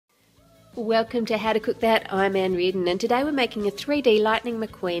Welcome to How to Cook That. I'm Reardon, and today we're making a 3D Lightning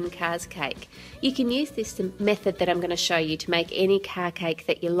McQueen cars cake. You can use this method that I'm going to show you to make any car cake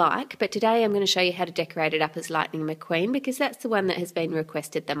that you like, but today I'm going to show you how to decorate it up as Lightning McQueen because that's the one that has been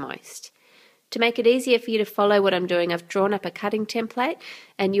requested the most. To make it easier for you to follow what I'm doing, I've drawn up a cutting template,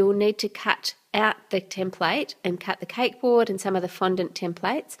 and you'll need to cut out the template and cut the cake board and some of the fondant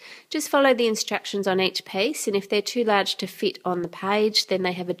templates. Just follow the instructions on each piece, and if they're too large to fit on the page, then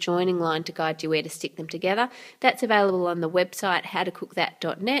they have a joining line to guide you where to stick them together. That's available on the website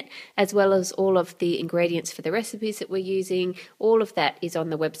howtocookthat.net, as well as all of the ingredients for the recipes that we're using. All of that is on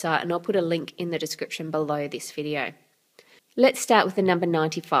the website, and I'll put a link in the description below this video. Let's start with the number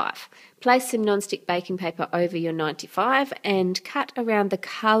 95. Place some non-stick baking paper over your 95 and cut around the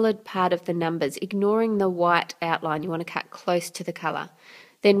coloured part of the numbers, ignoring the white outline. You want to cut close to the colour.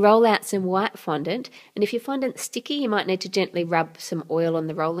 Then roll out some white fondant, and if your fondant's sticky, you might need to gently rub some oil on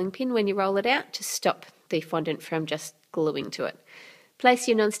the rolling pin when you roll it out to stop the fondant from just gluing to it. Place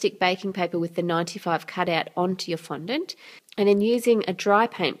your non-stick baking paper with the 95 cut out onto your fondant, and then using a dry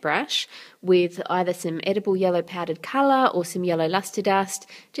paintbrush with either some edible yellow powdered colour or some yellow lustre dust,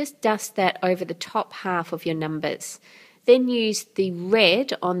 just dust that over the top half of your numbers. Then use the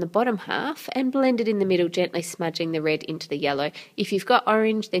red on the bottom half and blend it in the middle, gently smudging the red into the yellow. If you've got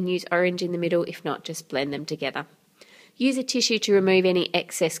orange, then use orange in the middle. If not, just blend them together. Use a tissue to remove any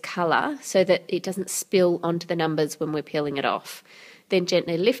excess colour so that it doesn't spill onto the numbers when we're peeling it off. Then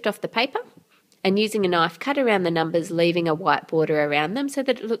gently lift off the paper and using a knife cut around the numbers, leaving a white border around them so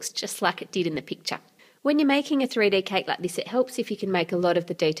that it looks just like it did in the picture. When you're making a 3D cake like this, it helps if you can make a lot of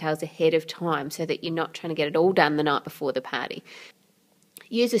the details ahead of time so that you're not trying to get it all done the night before the party.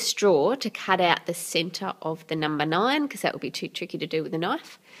 Use a straw to cut out the centre of the number 9 because that will be too tricky to do with a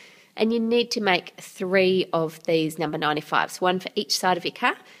knife. And you need to make 3 of these number 95s, one for each side of your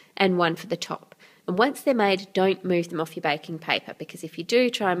car and one for the top. And once they're made, don't move them off your baking paper, because if you do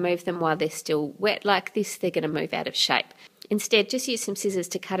try and move them while they're still wet like this, they're going to move out of shape. Instead, just use some scissors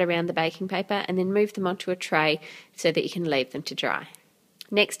to cut around the baking paper and then move them onto a tray so that you can leave them to dry.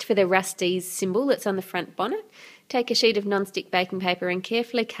 Next, for the Rusty's symbol that's on the front bonnet, take a sheet of non-stick baking paper and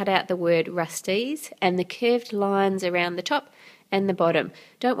carefully cut out the word Rusty's and the curved lines around the top and the bottom.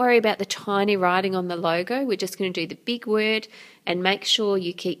 Don't worry about the tiny writing on the logo. We're just going to do the big word, and make sure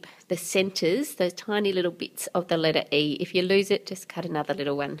you keep the centres, those tiny little bits of the letter E. If you lose it, just cut another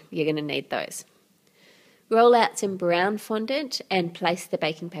little one. You're going to need those. Roll out some brown fondant and place the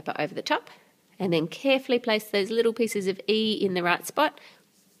baking paper over the top, and then carefully place those little pieces of E in the right spot.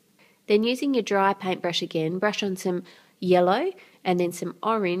 Then using your dry paintbrush again, brush on some yellow and then some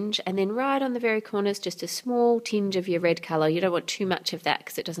orange, and then right on the very corners just a small tinge of your red colour. You don't want too much of that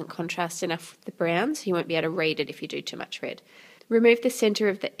because it doesn't contrast enough with the brown, so you won't be able to read it if you do too much red. Remove the centre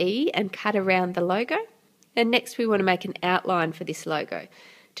of the E and cut around the logo. And next we want to make an outline for this logo.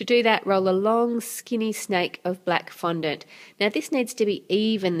 To do that, roll a long skinny snake of black fondant. Now this needs to be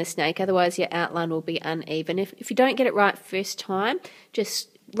even, the snake, otherwise your outline will be uneven. If you don't get it right first time, just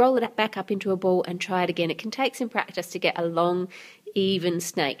roll it back up into a ball and try it again. It can take some practice to get a long, even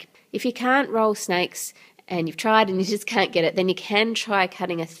snake. If you can't roll snakes and you've tried and you just can't get it, then you can try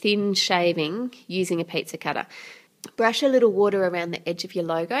cutting a thin shaving using a pizza cutter. Brush a little water around the edge of your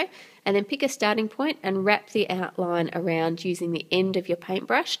logo and then pick a starting point and wrap the outline around using the end of your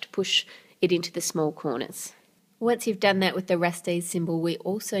paintbrush to push it into the small corners. Once you've done that with the Rusty's symbol, we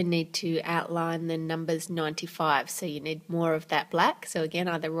also need to outline the numbers 95, so you need more of that black. So again,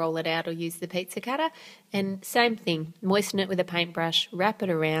 either roll it out or use the pizza cutter. And same thing, moisten it with a paintbrush, wrap it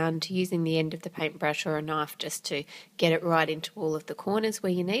around using the end of the paintbrush or a knife just to get it right into all of the corners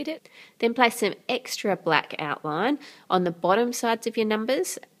where you need it. Then place some extra black outline on the bottom sides of your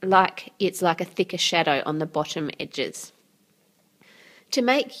numbers, like it's like a thicker shadow on the bottom edges. To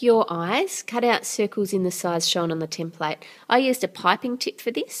make your eyes, cut out circles in the size shown on the template. I used a piping tip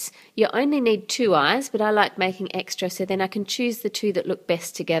for this. You only need 2 eyes, but I like making extra so then I can choose the 2 that look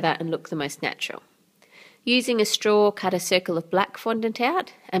best together and look the most natural. Using a straw, cut a circle of black fondant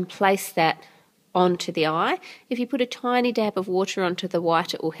out and place that onto the eye. If you put a tiny dab of water onto the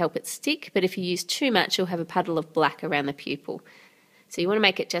white, it will help it stick, but if you use too much, you'll have a puddle of black around the pupil. So you want to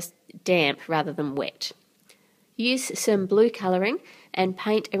make it just damp rather than wet. Use some blue colouring and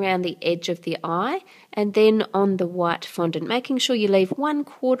paint around the edge of the eye and then on the white fondant, making sure you leave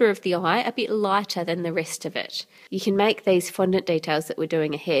 1/4 of the eye a bit lighter than the rest of it. You can make these fondant details that we're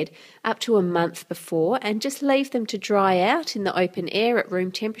doing ahead up to a month before and just leave them to dry out in the open air at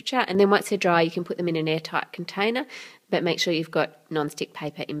room temperature, and then once they're dry you can put them in an airtight container, but make sure you've got non-stick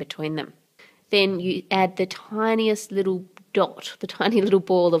paper in between them. Then you add the tiniest little dot, the tiny little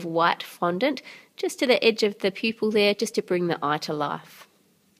ball of white fondant, just to the edge of the pupil there, just to bring the eye to life.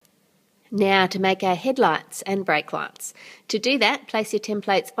 Now to make our headlights and brake lights. To do that, place your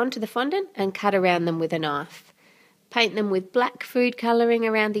templates onto the fondant and cut around them with a knife. Paint them with black food colouring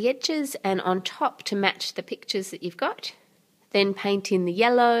around the edges and on top to match the pictures that you've got. Then paint in the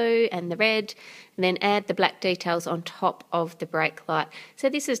yellow and the red, and then add the black details on top of the brake light. So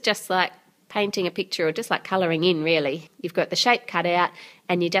this is just like painting a picture, or just like colouring in really. You've got the shape cut out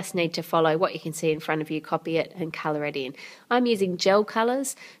and you just need to follow what you can see in front of you, copy it and colour it in. I'm using gel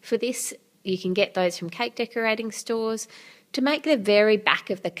colours for this. You can get those from cake decorating stores. To make the very back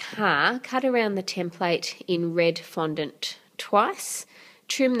of the car, cut around the template in red fondant twice.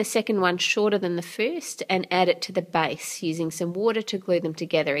 Trim the second one shorter than the first and add it to the base using some water to glue them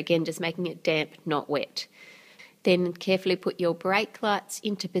together, again just making it damp, not wet. Then carefully put your brake lights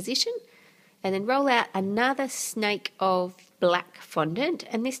into position and then roll out another snake of black fondant,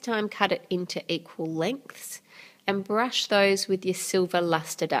 and this time cut it into equal lengths and brush those with your silver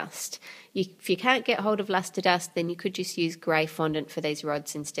luster dust. If you can't get hold of luster dust, then you could just use grey fondant for these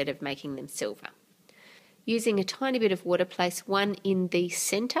rods instead of making them silver. Using a tiny bit of water, place one in the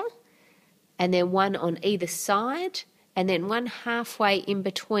centre and then one on either side and then one halfway in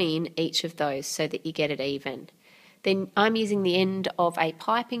between each of those so that you get it even. Then I'm using the end of a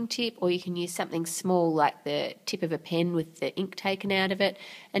piping tip, or you can use something small like the tip of a pen with the ink taken out of it,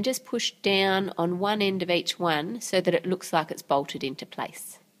 and just push down on one end of each one so that it looks like it's bolted into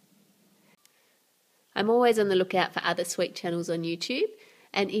place. I'm always on the lookout for other sweet channels on YouTube,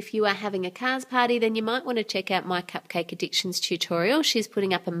 and if you are having a cars party, then you might want to check out my Cupcake Addictions tutorial. She's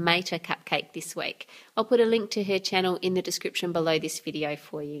putting up a mater cupcake this week. I'll put a link to her channel in the description below this video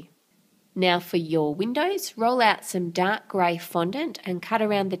for you. Now for your windows, roll out some dark grey fondant and cut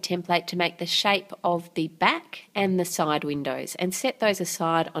around the template to make the shape of the back and the side windows, and set those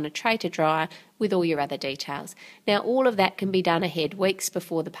aside on a tray to dry with all your other details. Now all of that can be done ahead, weeks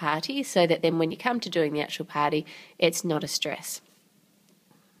before the party, so that then when you come to doing the actual party, it's not a stress.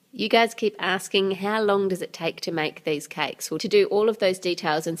 You guys keep asking how long does it take to make these cakes? Well, to do all of those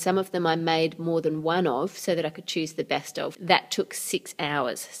details, and some of them I made more than one of so that I could choose the best of, that took 6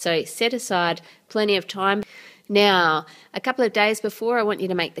 hours. So set aside plenty of time. Now, a couple of days before, I want you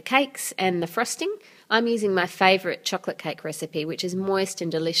to make the cakes and the frosting. I'm using my favourite chocolate cake recipe, which is moist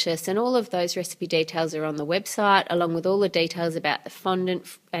and delicious, and all of those recipe details are on the website, along with all the details about the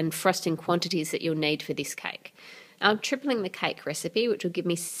fondant and frosting quantities that you'll need for this cake. I'm tripling the cake recipe, which will give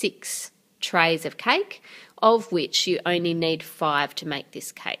me 6 trays of cake, of which you only need 5 to make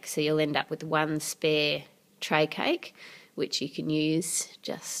this cake. So you'll end up with 1 spare tray cake, which you can use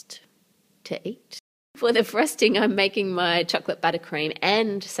just to eat. For the frosting, I'm making my chocolate buttercream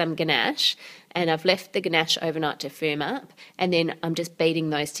and some ganache, and I've left the ganache overnight to firm up, and then I'm just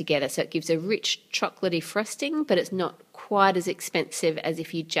beating those together. So it gives a rich chocolatey frosting, but it's not quite as expensive as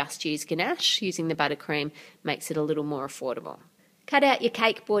if you just use ganache. Using the buttercream makes it a little more affordable. Cut out your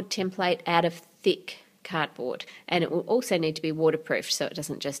cake board template out of thick cardboard, and it will also need to be waterproof so it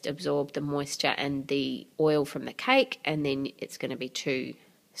doesn't just absorb the moisture and the oil from the cake, and then it's going to be too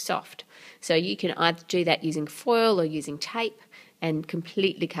soft. So you can either do that using foil or using tape and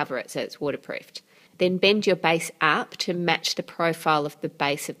completely cover it so it's waterproofed. Then bend your base up to match the profile of the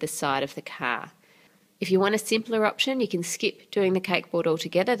base of the side of the car. If you want a simpler option, you can skip doing the cake board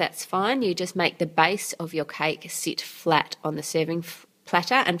altogether, that's fine. You just make the base of your cake sit flat on the serving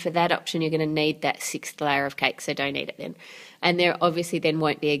platter, and for that option you're going to need that 6th layer of cake, so don't eat it then. And there obviously then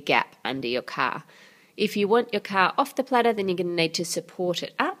won't be a gap under your car. If you want your car off the platter, then you're going to need to support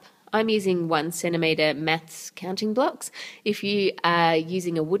it up. I'm using 1 centimetre maths counting blocks. If you are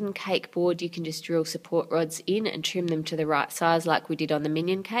using a wooden cake board, you can just drill support rods in and trim them to the right size like we did on the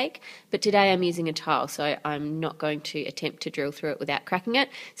minion cake. But today I'm using a tile, so I'm not going to attempt to drill through it without cracking it.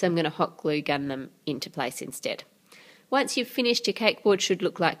 So I'm going to hot glue gun them into place instead. Once you've finished, your cake board should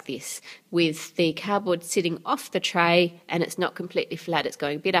look like this, with the cardboard sitting off the tray and it's not completely flat. It's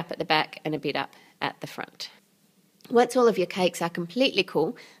going a bit up at the back and a bit up at the front. Once all of your cakes are completely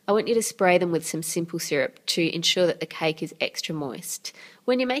cool, I want you to spray them with some simple syrup to ensure that the cake is extra moist.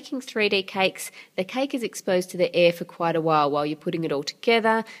 When you're making 3D cakes, the cake is exposed to the air for quite a while you're putting it all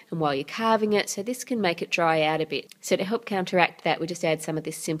together and while you're carving it, so this can make it dry out a bit. So to help counteract that, we just add some of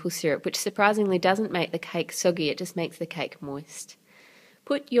this simple syrup, which surprisingly doesn't make the cake soggy, it just makes the cake moist.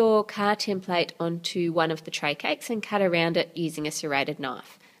 Put your car template onto one of the tray cakes and cut around it using a serrated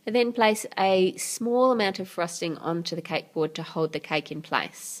knife. And then place a small amount of frosting onto the cake board to hold the cake in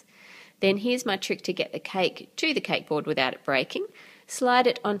place. Then here's my trick to get the cake to the cake board without it breaking. Slide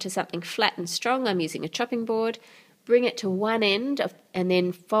it onto something flat and strong. I'm using a chopping board. Bring it to one end and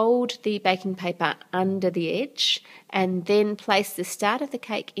then fold the baking paper under the edge, and then place the start of the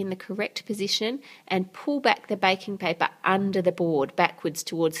cake in the correct position and pull back the baking paper under the board backwards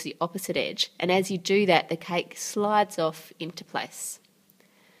towards the opposite edge. And as you do that, the cake slides off into place.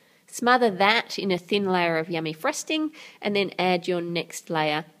 Smother that in a thin layer of yummy frosting and then add your next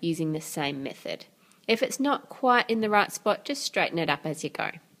layer using the same method. If it's not quite in the right spot, just straighten it up as you go.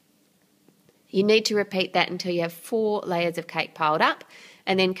 You need to repeat that until you have 4 layers of cake piled up,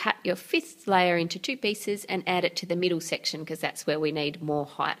 and then cut your 5th layer into 2 pieces and add it to the middle section because that's where we need more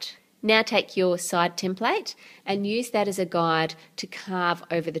height. Now take your side template and use that as a guide to carve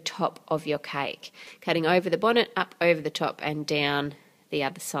over the top of your cake, cutting over the bonnet, up over the top and down the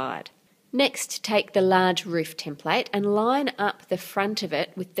other side. Next, take the large roof template and line up the front of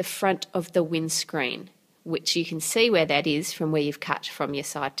it with the front of the windscreen, which you can see where that is from where you've cut from your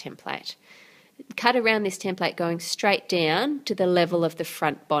side template. Cut around this template going straight down to the level of the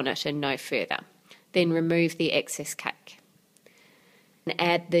front bonnet and no further. Then remove the excess cake. And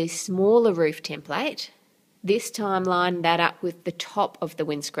add the smaller roof template. This time line that up with the top of the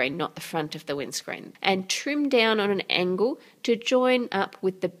windscreen, not the front of the windscreen. And trim down on an angle to join up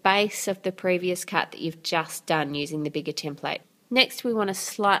with the base of the previous cut that you've just done using the bigger template. Next, we want to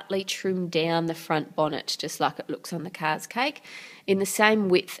slightly trim down the front bonnet, just like it looks on the car's cake, in the same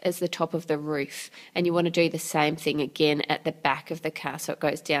width as the top of the roof. And you want to do the same thing again at the back of the car, so it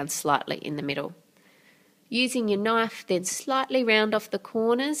goes down slightly in the middle. Using your knife, then slightly round off the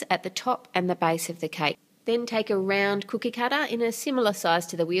corners at the top and the base of the cake. Then take a round cookie cutter in a similar size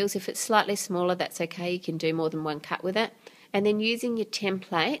to the wheels. If it's slightly smaller, that's okay, you can do more than one cut with it. And then using your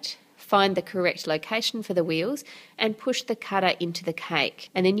template, find the correct location for the wheels and push the cutter into the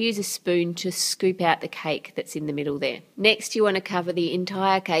cake, and then use a spoon to scoop out the cake that's in the middle there. Next, you want to cover the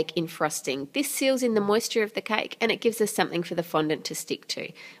entire cake in frosting. This seals in the moisture of the cake and it gives us something for the fondant to stick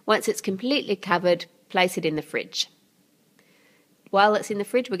to. Once it's completely covered, place it in the fridge. While it's in the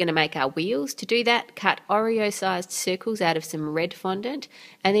fridge, we're going to make our wheels. To do that, cut Oreo-sized circles out of some red fondant,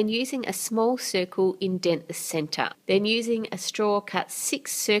 and then using a small circle, indent the centre. Then using a straw, cut 6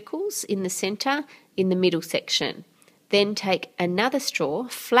 circles in the centre in the middle section. Then take another straw,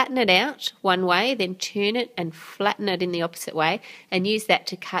 flatten it out one way, then turn it and flatten it in the opposite way, and use that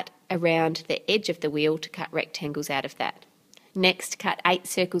to cut around the edge of the wheel to cut rectangles out of that. Next, cut 8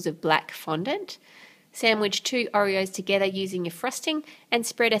 circles of black fondant. Sandwich 2 Oreos together using your frosting and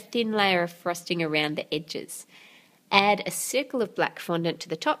spread a thin layer of frosting around the edges. Add a circle of black fondant to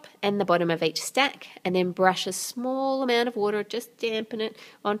the top and the bottom of each stack, and then brush a small amount of water, just dampen it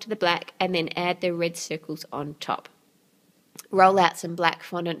onto the black, and then add the red circles on top. Roll out some black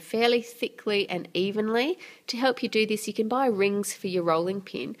fondant fairly thickly and evenly. To help you do this, you can buy rings for your rolling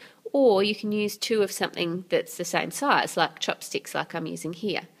pin, or you can use 2 of something that's the same size, like chopsticks like I'm using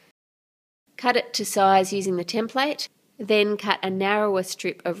here. Cut it to size using the template, then cut a narrower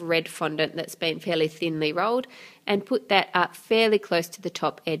strip of red fondant that's been fairly thinly rolled and put that up fairly close to the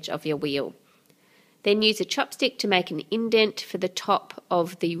top edge of your wheel. Then use a chopstick to make an indent for the top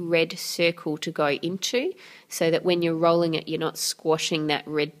of the red circle to go into, so that when you're rolling it, you're not squashing that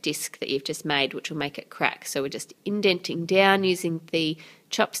red disc that you've just made, which will make it crack. So we're just indenting down using the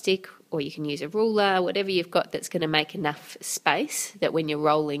chopstick, or you can use a ruler, whatever you've got that's going to make enough space that when you're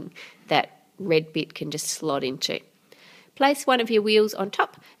rolling, that red bit can just slot into. Place one of your wheels on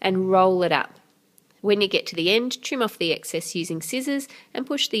top and roll it up. When you get to the end, trim off the excess using scissors and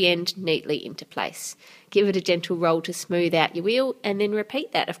push the end neatly into place. Give it a gentle roll to smooth out your wheel, and then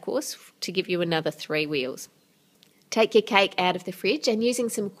repeat that, of course, to give you another 3 wheels. Take your cake out of the fridge and using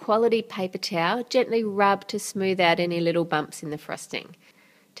some quality paper towel, gently rub to smooth out any little bumps in the frosting.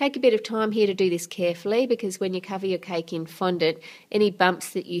 Take a bit of time here to do this carefully, because when you cover your cake in fondant, any bumps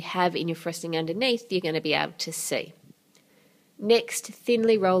that you have in your frosting underneath, you're going to be able to see. Next,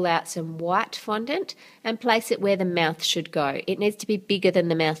 thinly roll out some white fondant and place it where the mouth should go. It needs to be bigger than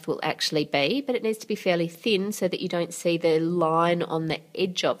the mouth will actually be, but it needs to be fairly thin so that you don't see the line on the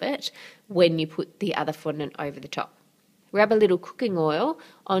edge of it when you put the other fondant over the top. Rub a little cooking oil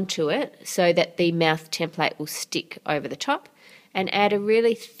onto it so that the mouth template will stick over the top, and add a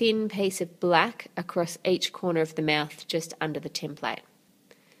really thin piece of black across each corner of the mouth just under the template.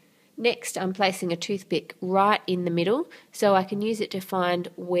 Next, I'm placing a toothpick right in the middle so I can use it to find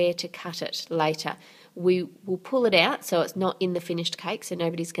where to cut it later. We will pull it out so it's not in the finished cake, so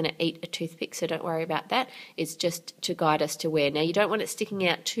nobody's going to eat a toothpick, so don't worry about that. It's just to guide us to where. Now, you don't want it sticking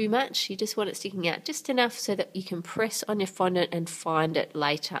out too much, you just want it sticking out just enough so that you can press on your fondant and find it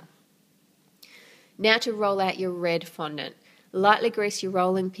later. Now to roll out your red fondant. Lightly grease your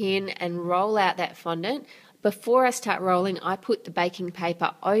rolling pin and roll out that fondant. Before I start rolling, I put the baking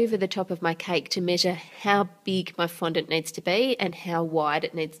paper over the top of my cake to measure how big my fondant needs to be and how wide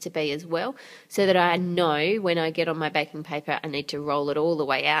it needs to be as well, so that I know when I get on my baking paper I need to roll it all the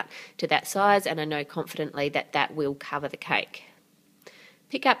way out to that size, and I know confidently that that will cover the cake.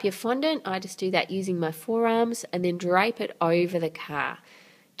 Pick up your fondant, I just do that using my forearms, and then drape it over the car,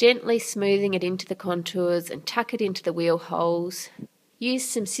 gently smoothing it into the contours and tuck it into the wheel holes. Use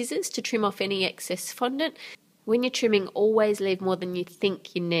some scissors to trim off any excess fondant. When you're trimming, always leave more than you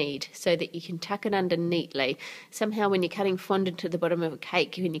think you need so that you can tuck it under neatly. Somehow when you're cutting fondant to the bottom of a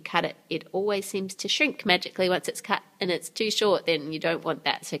cake, when you cut it, it always seems to shrink magically once it's cut, and it's too short, then you don't want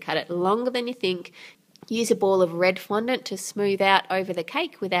that. So cut it longer than you think. Use a ball of red fondant to smooth out over the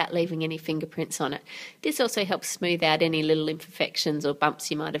cake without leaving any fingerprints on it. This also helps smooth out any little imperfections or bumps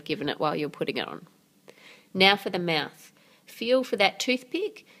you might have given it while you're putting it on. Now for the mouth. Feel for that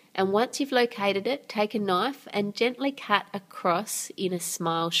toothpick, and once you've located it, take a knife and gently cut across in a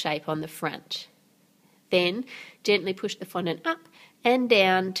smile shape on the front. Then gently push the fondant up and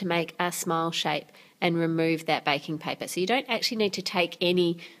down to make a smile shape and remove that baking paper. So you don't actually need to take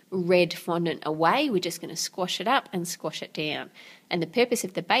any red fondant away, we're just going to squash it up and squash it down. And the purpose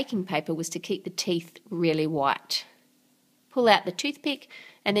of the baking paper was to keep the teeth really white. Pull out the toothpick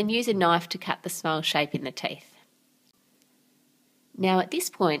and then use a knife to cut the smile shape in the teeth. Now at this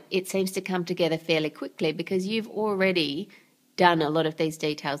point it seems to come together fairly quickly because you've already done a lot of these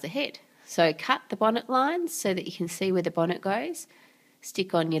details ahead. So cut the bonnet lines so that you can see where the bonnet goes.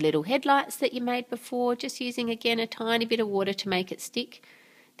 Stick on your little headlights that you made before, just using again a tiny bit of water to make it stick.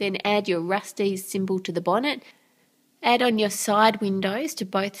 Then add your Rusty's symbol to the bonnet. Add on your side windows to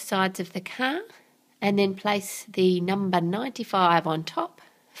both sides of the car, and then place the number 95 on top.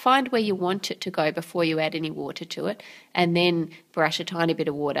 Find where you want it to go before you add any water to it, and then brush a tiny bit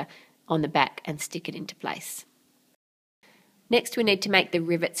of water on the back and stick it into place. Next we need to make the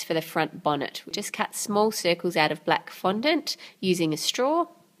rivets for the front bonnet. We just cut small circles out of black fondant using a straw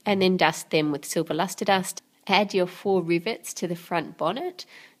and then dust them with silver luster dust. Add your 4 rivets to the front bonnet.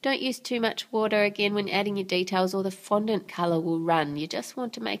 Don't use too much water again when adding your details or the fondant colour will run. You just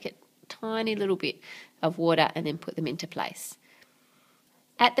want to make it a tiny little bit of water and then put them into place.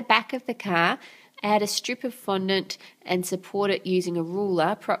 At the back of the car, add a strip of fondant and support it using a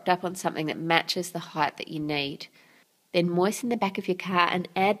ruler propped up on something that matches the height that you need. Then moisten the back of your car and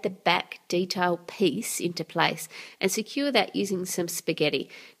add the back detail piece into place and secure that using some spaghetti.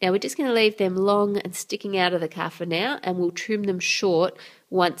 Now we're just going to leave them long and sticking out of the car for now, and we'll trim them short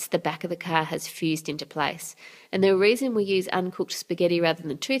once the back of the car has fused into place. And the reason we use uncooked spaghetti rather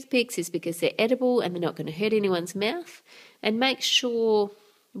than toothpicks is because they're edible and they're not going to hurt anyone's mouth. And make sure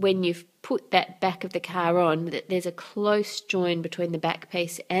when you've put that back of the car on that there's a close join between the back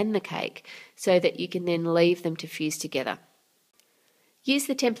piece and the cake so that you can then leave them to fuse together. Use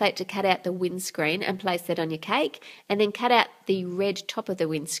the template to cut out the windscreen and place that on your cake, and then cut out the red top of the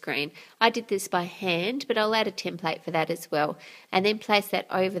windscreen. I did this by hand, but I'll add a template for that as well, and then place that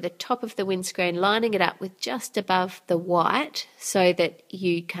over the top of the windscreen, lining it up with just above the white so that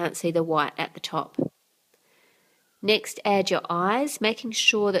you can't see the white at the top. Next, add your eyes, making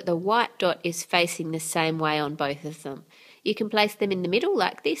sure that the white dot is facing the same way on both of them. You can place them in the middle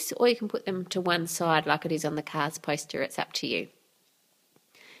like this, or you can put them to one side like it is on the car's poster. It's up to you.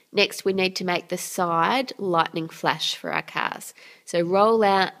 Next, we need to make the side lightning flash for our cars. So roll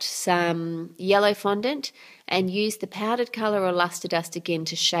out some yellow fondant and use the powdered colour or luster dust again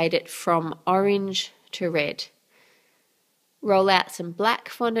to shade it from orange to red. Roll out some black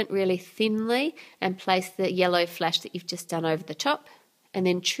fondant really thinly and place the yellow flash that you've just done over the top, and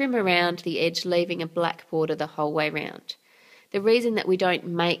then trim around the edge, leaving a black border the whole way round. The reason that we don't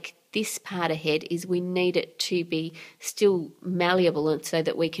make this part ahead is we need it to be still malleable and so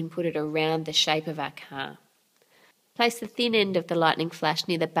that we can put it around the shape of our car. Place the thin end of the lightning flash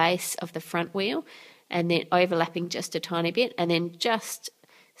near the base of the front wheel and then overlapping just a tiny bit, and then just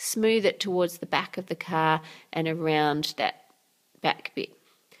smooth it towards the back of the car and around that back bit.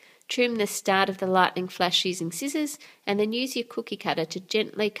 Trim the start of the lightning flash using scissors, and then use your cookie cutter to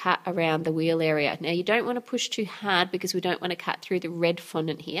gently cut around the wheel area. Now you don't want to push too hard because we don't want to cut through the red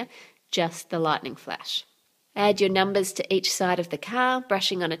fondant here, just the lightning flash. Add your numbers to each side of the car,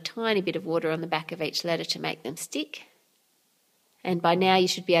 brushing on a tiny bit of water on the back of each letter to make them stick. And by now you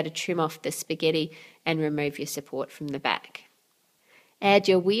should be able to trim off the spaghetti and remove your support from the back. Add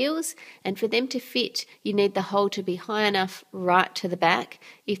your wheels, and for them to fit, you need the hole to be high enough right to the back.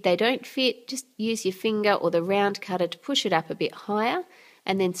 If they don't fit, just use your finger or the round cutter to push it up a bit higher,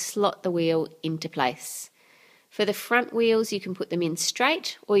 and then slot the wheel into place. For the front wheels, you can put them in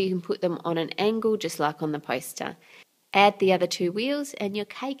straight or you can put them on an angle just like on the poster. Add the other 2 wheels and your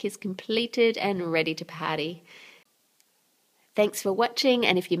cake is completed and ready to party. Thanks for watching,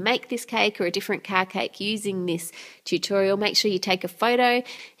 and if you make this cake or a different car cake using this tutorial, make sure you take a photo,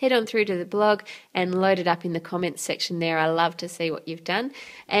 head on through to the blog and load it up in the comments section there. I love to see what you've done.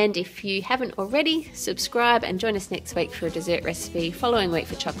 And if you haven't already, subscribe and join us next week for a dessert recipe, following week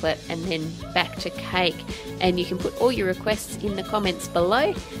for chocolate, and then back to cake. And you can put all your requests in the comments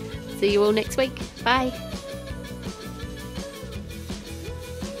below. See you all next week. Bye.